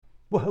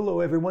Well, hello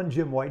everyone,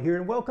 Jim White here,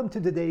 and welcome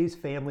to today's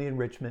Family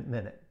Enrichment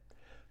Minute.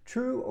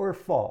 True or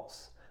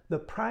false? The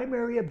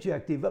primary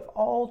objective of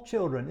all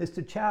children is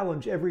to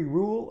challenge every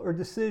rule or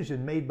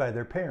decision made by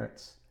their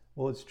parents.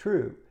 Well, it's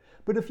true.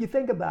 But if you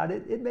think about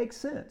it, it makes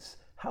sense.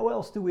 How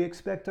else do we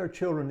expect our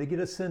children to get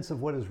a sense of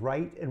what is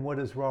right and what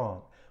is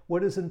wrong,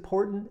 what is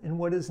important and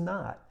what is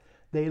not?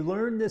 They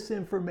learn this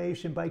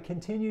information by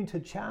continuing to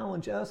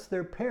challenge us,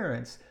 their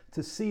parents,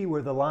 to see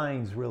where the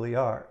lines really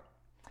are.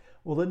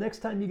 Well, the next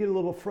time you get a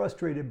little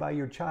frustrated by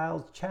your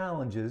child's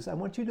challenges, I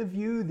want you to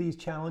view these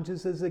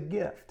challenges as a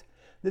gift.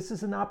 This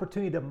is an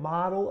opportunity to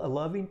model a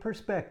loving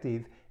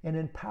perspective and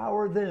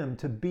empower them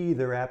to be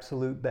their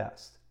absolute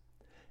best.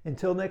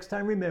 Until next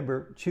time,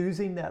 remember,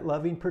 choosing that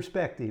loving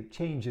perspective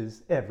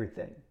changes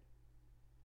everything.